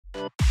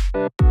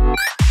Hey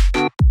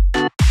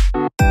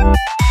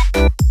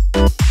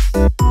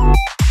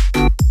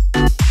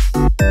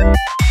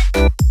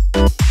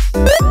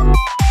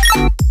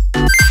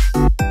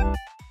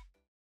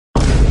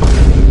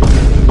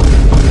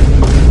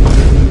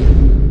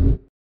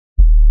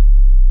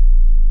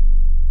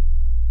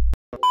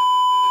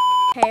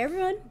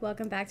everyone,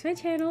 welcome back to my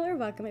channel, or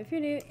welcome if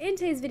you're new. In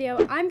today's video,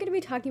 I'm going to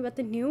be talking about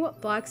the new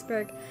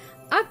Bloxburg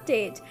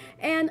update,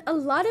 and a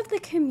lot of the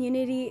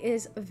community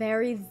is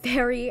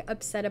very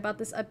upset about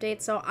this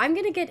update, so I'm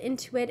going to get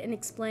into it and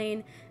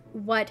explain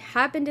what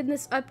happened in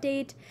this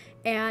update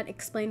and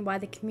explain why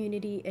the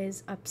community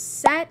is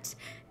upset.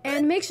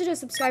 And make sure to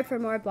subscribe for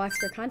more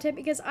Bloxburg content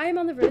because I am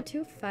on the road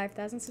to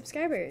 5,000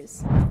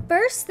 subscribers.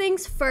 First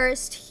things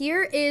first,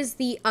 here is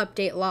the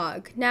update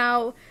log.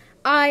 Now,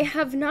 I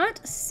have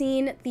not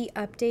seen the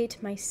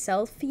update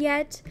myself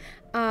yet.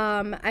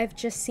 I've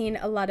just seen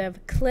a lot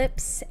of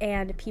clips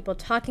and people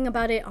talking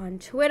about it on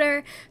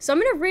Twitter. So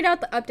I'm going to read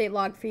out the update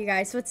log for you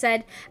guys. So it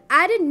said,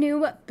 added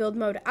new build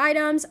mode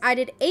items,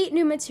 added 8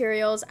 new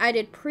materials,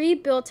 added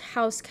pre-built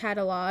house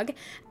catalog,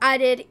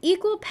 added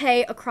equal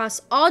pay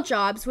across all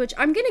jobs, which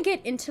I'm going to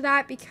get into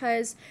that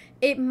because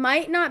it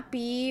might not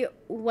be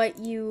what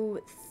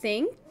you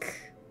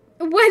think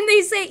when they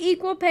say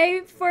equal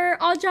pay for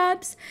all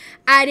jobs.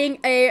 Adding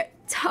a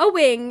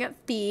towing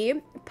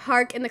fee,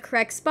 park in the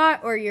correct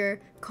spot or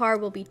your car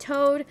will be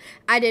towed.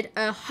 Added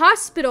a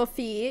hospital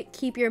fee,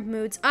 keep your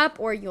moods up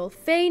or you'll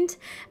faint.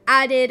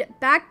 Added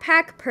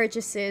backpack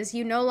purchases,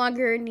 you no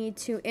longer need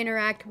to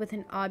interact with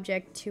an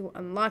object to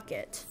unlock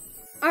it.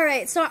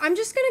 Alright, so I'm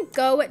just gonna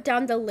go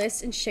down the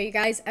list and show you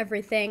guys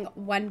everything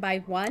one by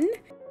one.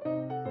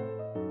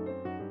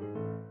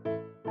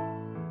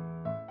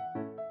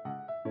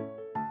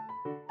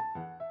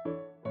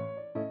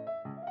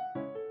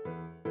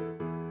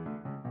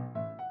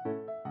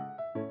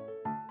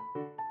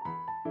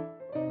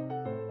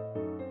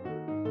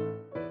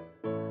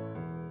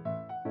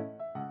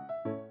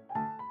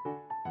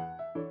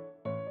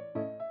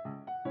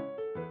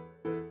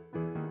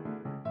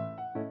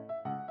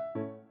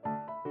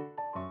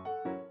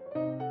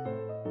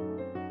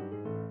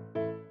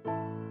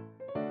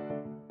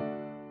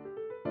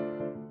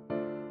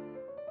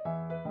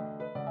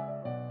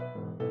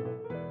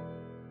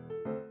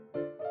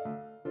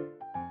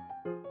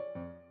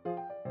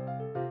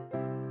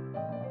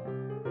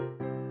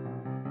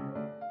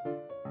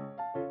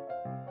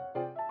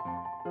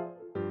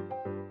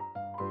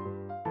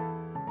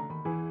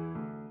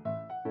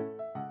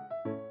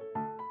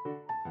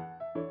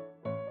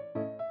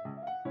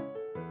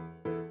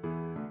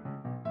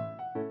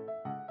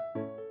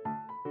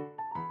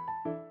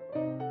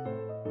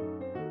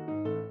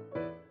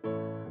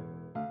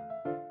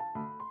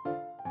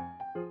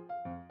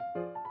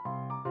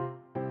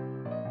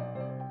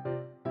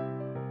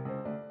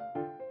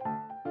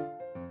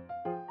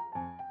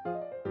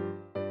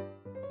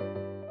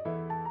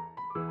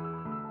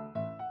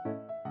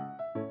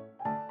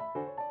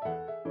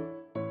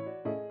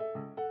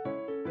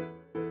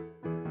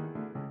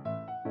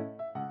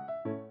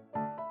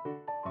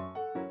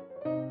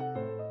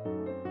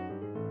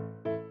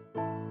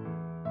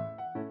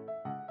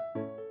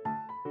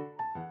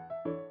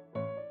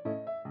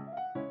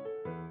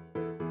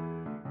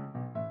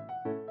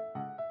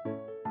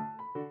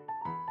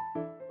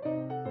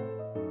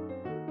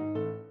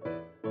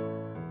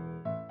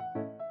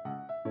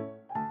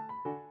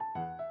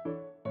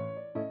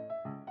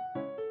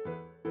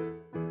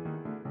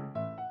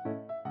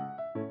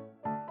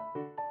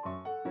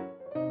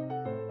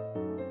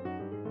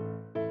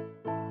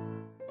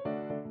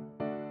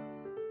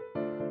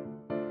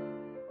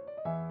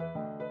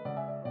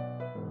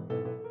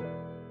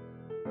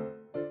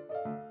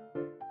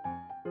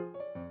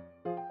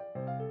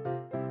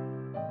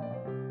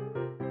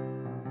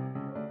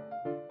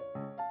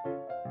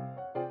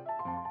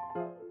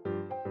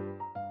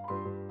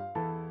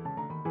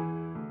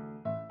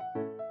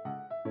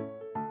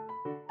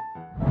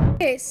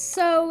 Okay,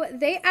 so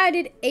they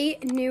added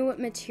 8 new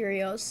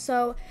materials,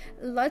 so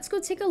let's go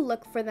take a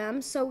look for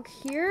them. So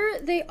here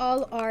they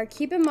all are.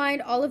 Keep in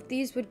mind all of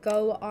these would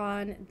go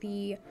on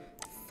the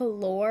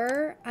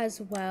floor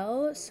as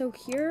well. So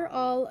here are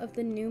all of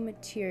the new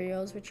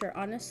materials, which are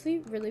honestly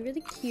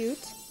really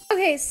cute.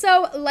 Okay,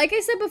 so like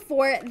I said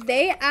before,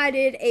 they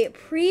added a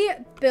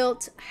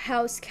pre-built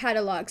house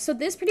catalog. So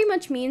this pretty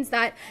much means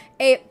that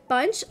a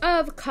bunch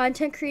of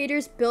content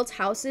creators built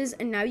houses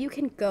and now you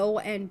can go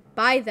and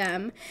buy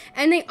them.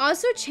 And they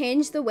also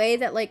changed the way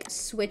that like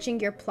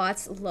switching your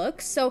plots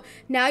looks. So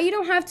now you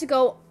don't have to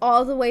go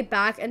all the way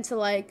back into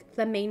like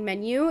the main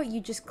menu.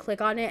 You just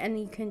click on it and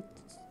you can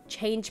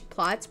change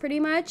plots pretty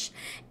much.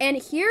 And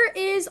here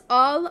is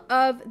all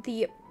of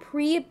the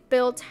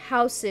pre-built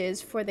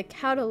houses for the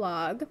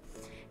catalog,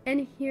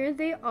 and here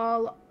they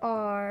all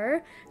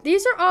are.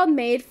 These are all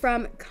made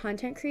from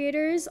content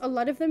creators. A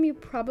lot of them you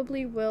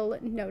probably will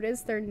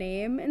notice their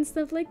name and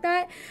stuff like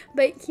that,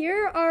 but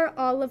here are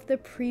all of the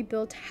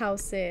pre-built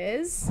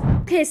houses.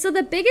 Okay, so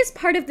the biggest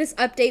part of this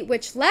update,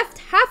 which left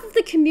half of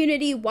the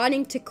community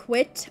wanting to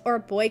quit or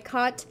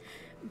boycott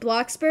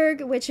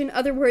Bloxburg, which in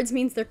other words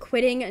means they're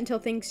quitting until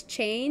things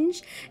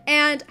change,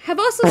 and have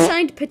also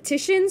signed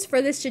petitions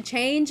for this to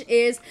change,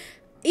 is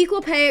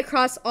equal pay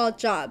across all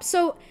jobs.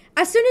 So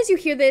as soon as you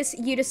hear this,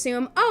 you'd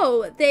assume,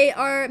 oh, they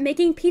are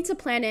making Pizza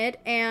Planet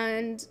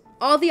and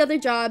all the other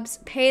jobs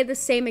pay the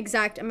same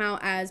exact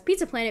amount as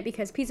Pizza Planet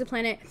because Pizza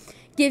Planet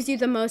gives you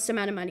the most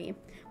amount of money.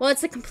 Well,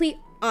 it's the complete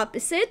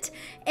opposite,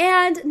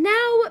 and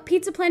now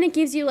Pizza Planet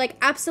gives you like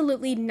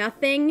absolutely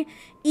nothing,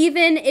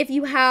 even if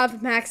you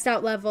have maxed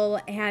out level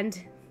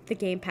and the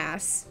Game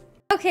Pass.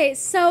 Okay,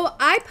 so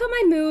I put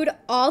my mood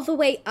all the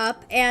way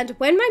up, and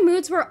when my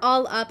moods were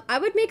all up, I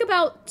would make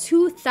about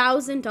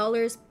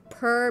 $2,000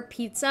 per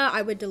pizza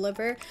I would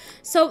deliver.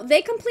 So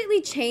they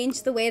completely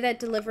changed the way that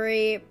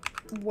delivery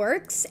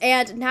works,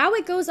 and now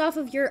it goes off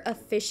of your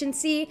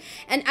efficiency.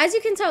 And as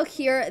you can tell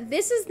here,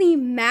 this is the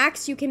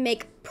max you can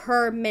make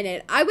per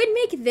minute. I would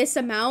make this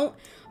amount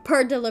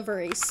per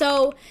delivery,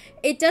 so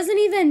it doesn't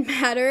even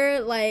matter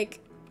like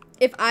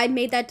if I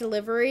made that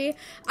delivery.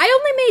 I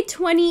only made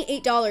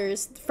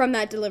 $28 from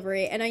that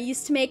delivery, and I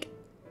used to make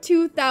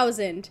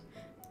 $2,000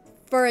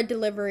 for a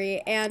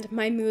delivery, and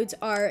my moods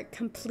are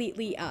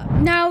completely up.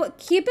 Now,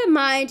 keep in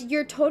mind,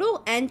 your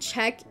total end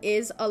check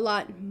is a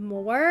lot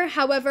more.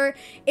 However,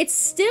 it's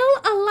still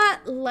a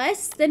lot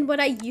less than what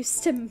I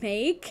used to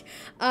make.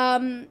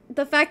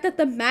 The fact that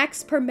the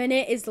max per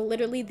minute is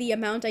literally the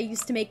amount I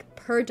used to make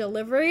per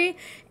delivery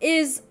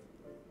is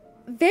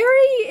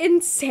very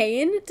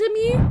insane to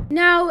me.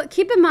 Now,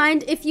 keep in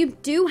mind, if you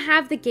do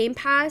have the Game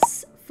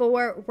Pass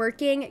for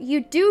working,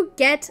 you do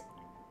get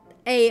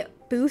a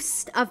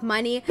boost of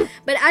money,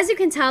 but as you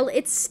can tell,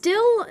 it's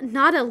still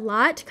not a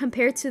lot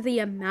compared to the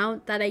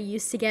amount that I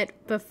used to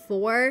get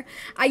before.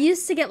 I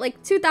used to get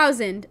like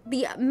 2,000.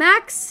 The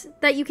max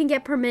that you can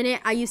get per minute,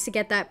 I used to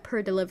get that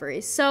per delivery.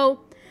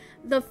 So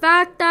the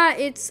fact that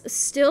it's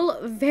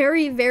still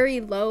very, very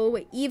low,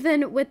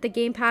 even with the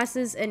Game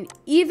Passes and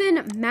even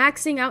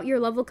maxing out your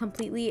level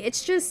completely,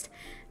 it's just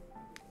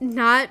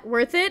not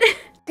worth it.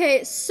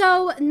 Okay,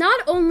 so not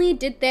only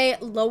did they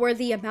lower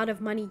the amount of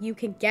money you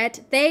can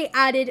get, they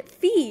added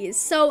fees.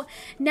 So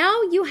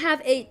now you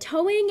have a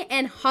towing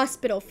and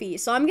hospital fee.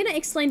 So I'm going to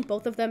explain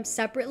both of them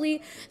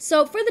separately.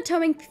 So for the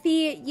towing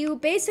fee, you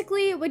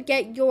basically would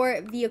get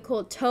your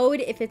vehicle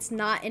towed if it's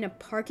not in a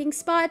parking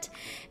spot.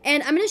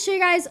 And I'm going to show you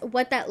guys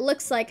what that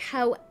looks like.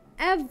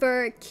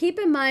 However, keep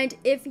in mind,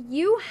 if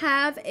you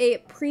have a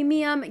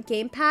premium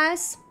Game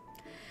Pass,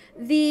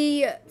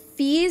 the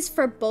fees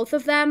for both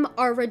of them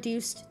are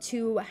reduced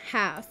to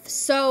half.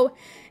 So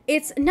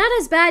it's not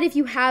as bad if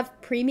you have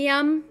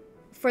premium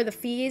for the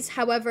fees.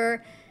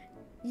 However,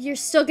 you're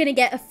still gonna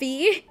get a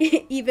fee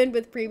even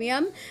with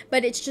premium,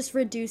 but it's just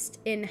reduced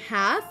in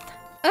half.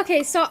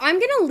 Okay, so I'm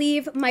gonna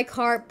leave my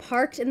car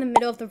parked in the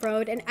middle of the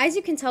road, and as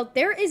you can tell,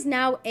 there is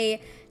now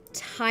a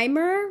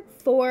timer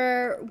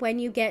for when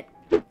you get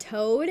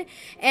towed,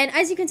 and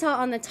as you can tell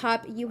on the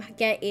top, you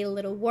get a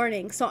little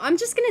warning. So I'm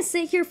just gonna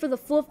sit here for the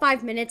full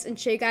 5 minutes and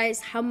show you guys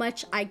how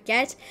much I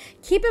get.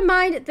 Keep in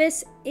mind,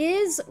 this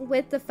is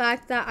with the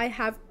fact that I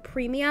have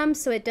premium,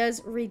 so it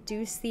does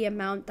reduce the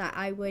amount that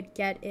I would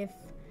get if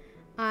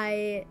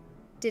I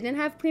didn't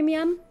have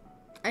premium.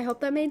 I hope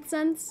that made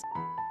sense.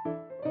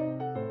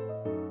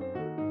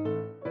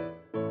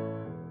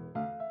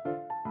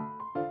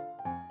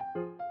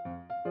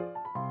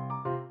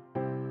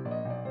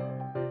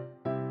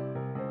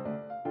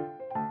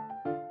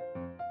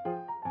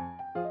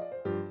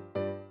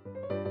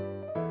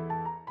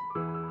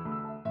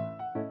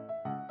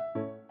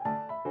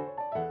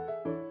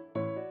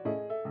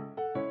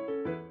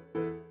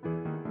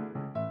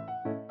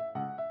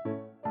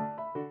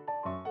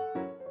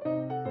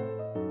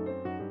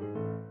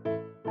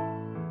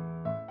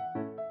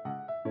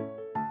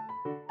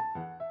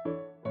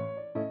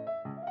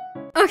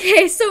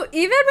 Okay, so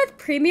even with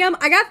premium,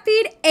 I got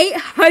paid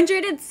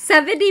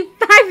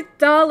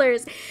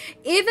 $875,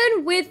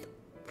 even with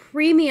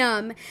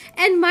premium.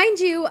 And mind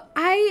you,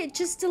 I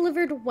just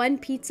delivered one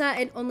pizza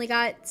and only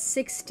got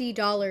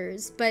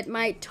 $60, but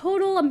my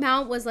total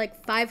amount was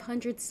like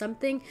 500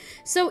 something.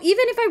 So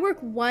even if I work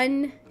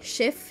one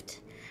shift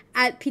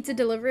at pizza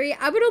delivery,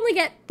 I would only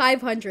get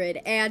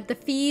 500, and the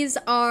fees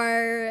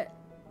are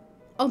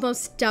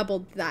almost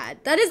doubled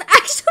that. That is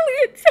actually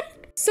insane.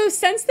 So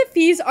since the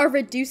fees are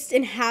reduced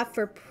in half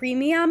for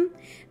premium,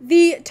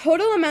 the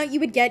total amount you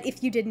would get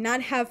if you did not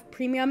have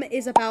premium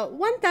is about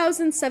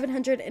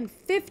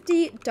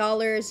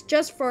 $1,750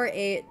 just for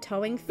a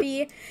towing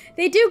fee.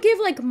 They do give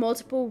like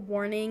multiple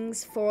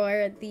warnings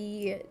for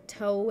the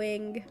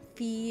towing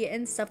fee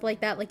and stuff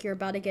like that, like you're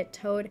about to get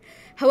towed.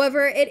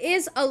 However, it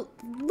is a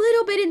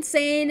little bit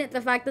insane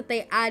the fact that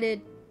they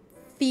added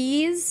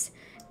fees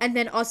and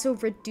then also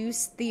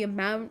reduced the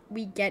amount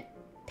we get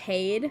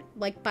paid,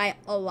 like by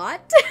a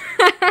lot.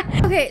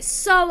 Okay,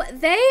 so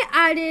they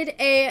added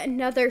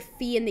another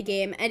fee in the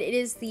game, and it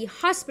is the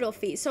hospital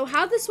fee. So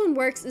how this one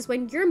works is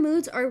when your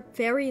moods are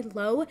very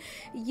low,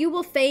 you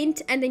will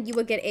faint and then you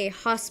will get a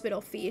hospital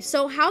fee.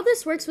 So how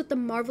this works with the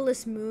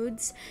Marvelous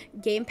Moods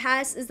Game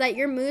Pass is that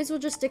your moods will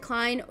just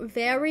decline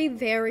very,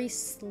 very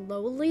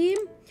slowly.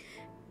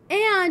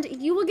 And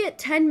you will get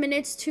 10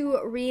 minutes to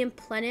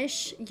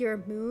replenish your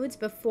moods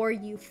before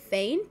you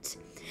faint.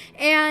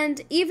 And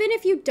even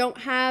if you don't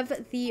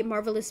have the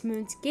Marvelous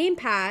Moods Game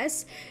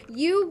Pass,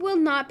 you will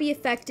not be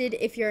affected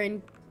if you're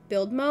in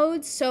build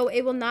mode, so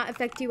it will not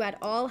affect you at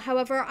all.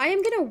 However, I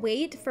am gonna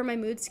wait for my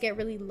moods to get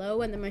really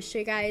low, and then I'm gonna show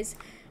you guys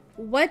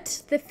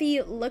what the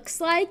fee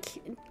looks like.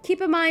 Keep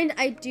in mind,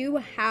 I do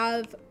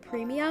have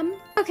premium.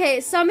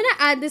 Okay, so I'm gonna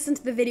add this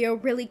into the video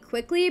really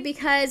quickly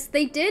because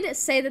they did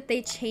say that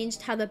they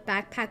changed how the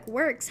backpack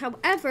works.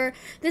 However,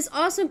 this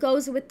also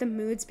goes with the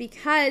moods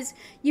because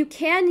you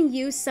can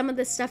use some of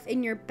the stuff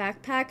in your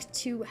backpack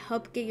to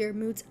help get your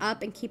moods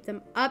up and keep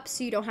them up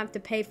so you don't have to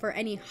pay for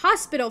any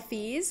hospital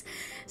fees.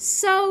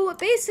 So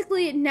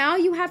basically now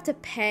you have to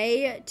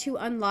pay to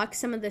unlock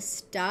some of the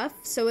stuff,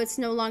 so it's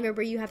no longer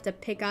where you have to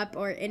pick up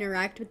or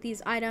interact with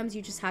these items,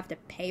 you just have to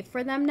pay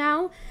for them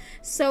now.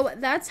 So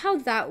that's how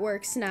that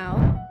works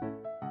now.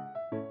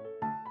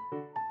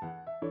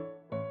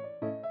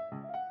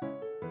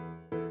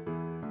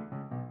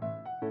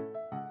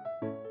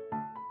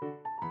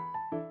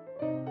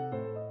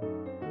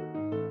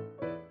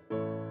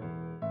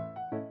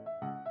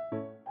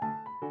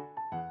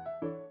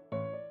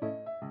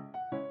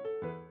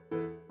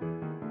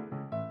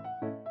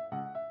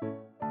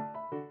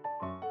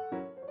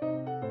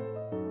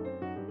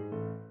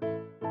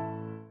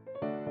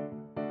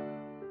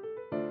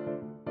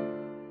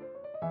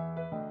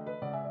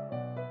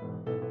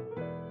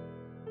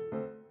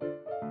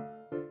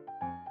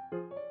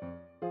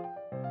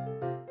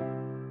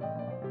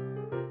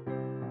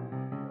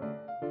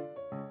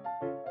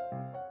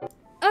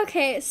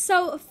 Okay,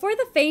 so for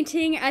the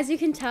fainting, as you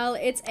can tell,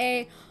 it's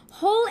a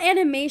whole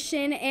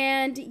animation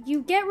and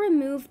you get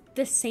removed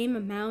the same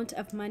amount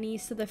of money,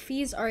 so the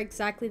fees are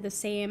exactly the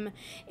same,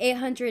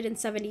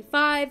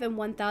 $875 and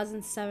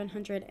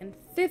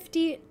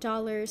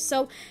 $1,750.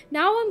 So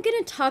now I'm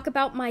gonna talk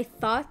about my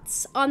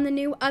thoughts on the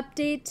new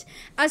update.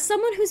 As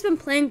someone who's been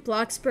playing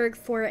Bloxburg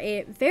for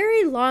a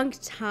very long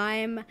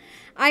time,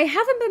 I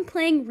haven't been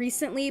playing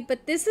recently,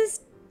 but this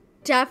is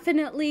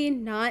definitely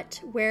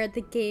not where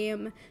the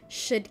game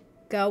should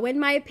go, in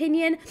my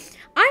opinion.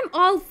 I'm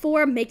all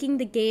for making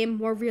the game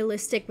more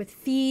realistic with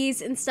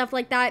fees and stuff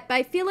like that, but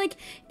I feel like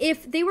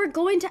if they were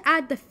going to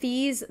add the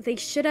fees, they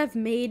should have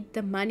made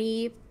the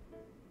money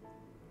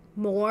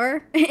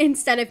more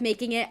instead of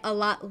making it a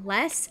lot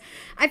less.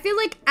 I feel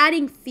like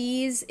adding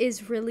fees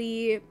is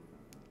really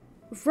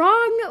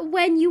wrong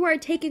when you are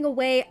taking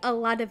away a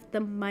lot of the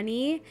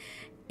money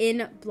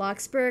in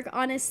Bloxburg,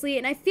 honestly,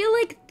 and I feel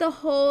like the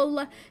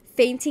whole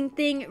fainting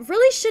thing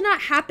really should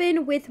not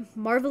happen with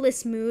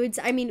Marvelous Moods.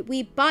 I mean,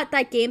 we bought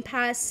that Game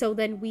Pass, so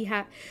then we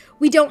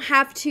don't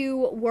have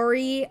to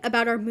worry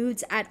about our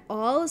moods at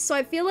all. So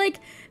I feel like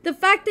the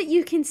fact that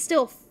you can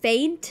still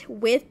faint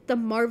with the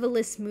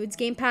Marvelous Moods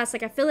Game Pass,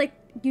 like I feel like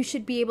you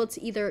should be able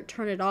to either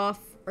turn it off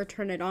or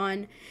turn it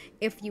on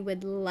if you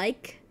would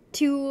like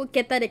to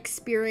get that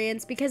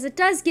experience, because it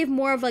does give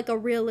more of like a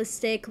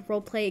realistic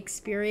roleplay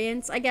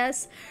experience, I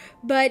guess.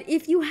 But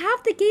if you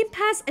have the Game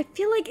Pass, I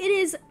feel like it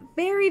is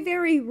very,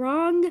 very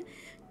wrong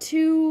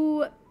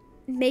to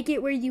make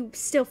it where you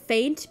still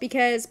faint,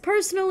 because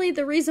personally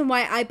the reason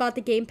why I bought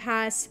the Game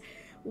Pass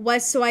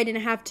was so I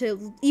didn't have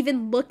to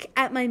even look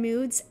at my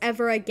moods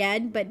ever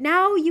again, but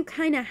now you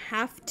kind of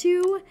have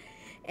to,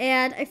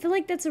 and I feel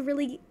like that's a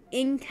really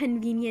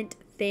inconvenient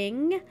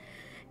thing.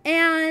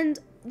 And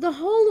the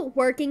whole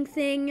working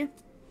thing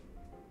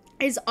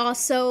is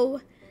also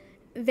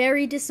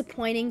very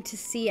disappointing to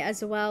see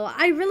as well.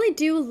 I really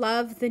do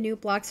love the new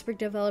Bloxburg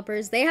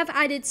developers. They have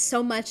added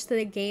so much to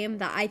the game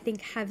that I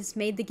think has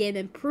made the game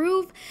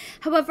improve.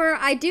 However,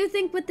 I do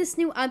think with this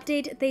new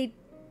update, they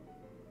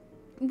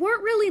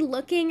weren't really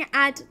looking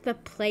at the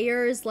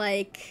players'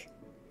 like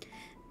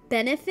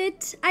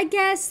benefit, I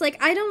guess.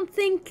 Like, I don't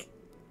think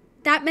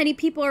that many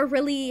people are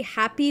really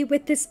happy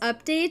with this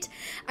update.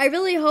 I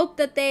really hope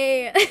that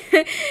they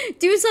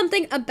do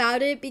something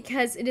about it,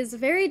 because it is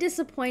very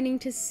disappointing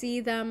to see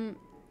them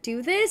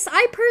do this.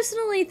 I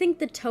personally think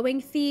the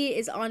towing fee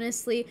is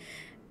honestly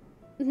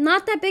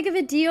not that big of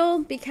a deal,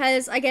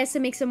 because I guess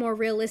it makes it more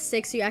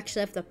realistic, so you actually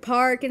have to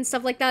park and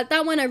stuff like that.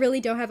 That one I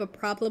really don't have a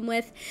problem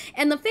with.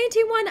 And the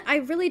fainting one, I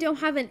really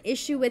don't have an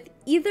issue with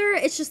either.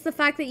 It's just the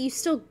fact that you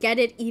still get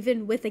it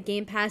even with a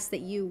Game Pass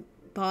that you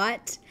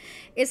bought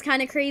is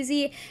kind of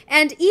crazy.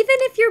 And even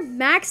if you're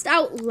maxed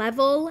out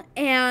level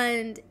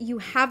and you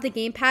have the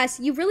Game Pass,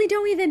 you really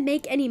don't even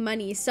make any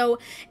money. So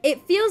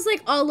it feels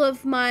like all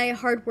of my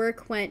hard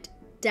work went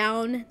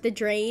down the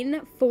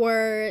drain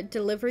for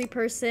delivery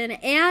person,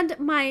 and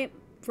my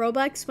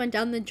Robux went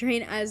down the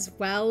drain as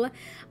well.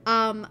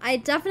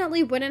 I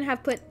definitely wouldn't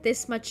have put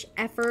this much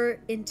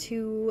effort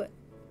into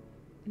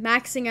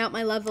maxing out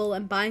my level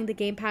and buying the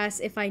Game Pass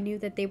if I knew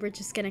that they were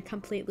just gonna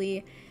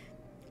completely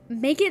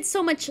make it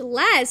so much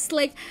less.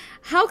 Like,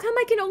 how come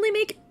I can only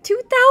make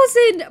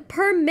 2,000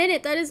 per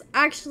minute? That is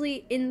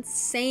actually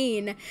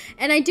insane.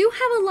 And I do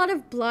have a lot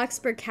of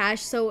Bloxburg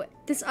cash, so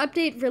this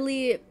update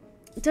really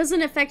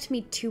doesn't affect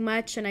me too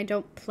much, and I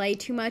don't play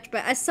too much.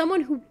 But as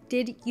someone who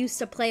did used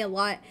to play a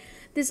lot,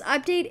 this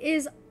update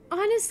is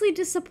honestly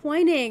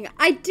disappointing.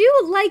 I do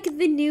like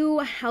the new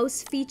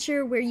house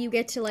feature where you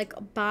get to like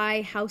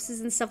buy houses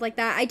and stuff like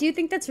that. I do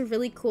think that's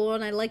really cool,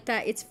 and I like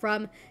that it's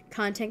from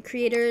content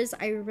creators.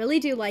 I really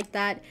do like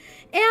that.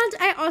 And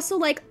I also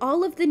like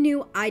all of the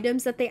new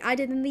items that they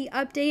added in the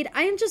update.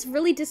 I am just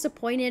really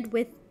disappointed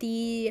with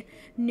the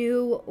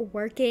new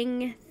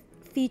working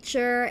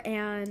feature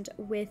and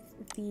with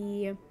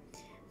the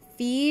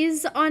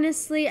fees.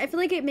 Honestly, I feel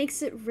like it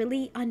makes it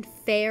really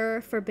unfair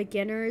for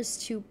beginners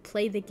to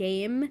play the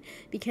game,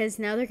 because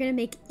now they're gonna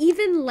make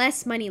even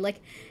less money.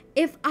 Like,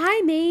 if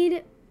I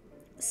made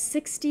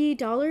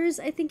 $60,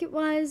 I think it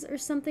was, or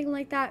something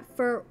like that,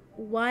 for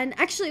one,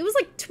 actually it was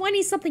like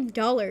 20 something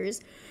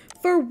dollars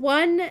for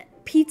one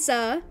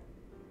pizza,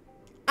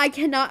 I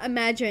cannot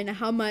imagine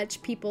how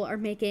much people are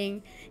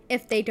making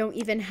if they don't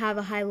even have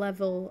a high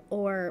level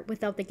or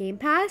without the Game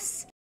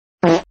Pass.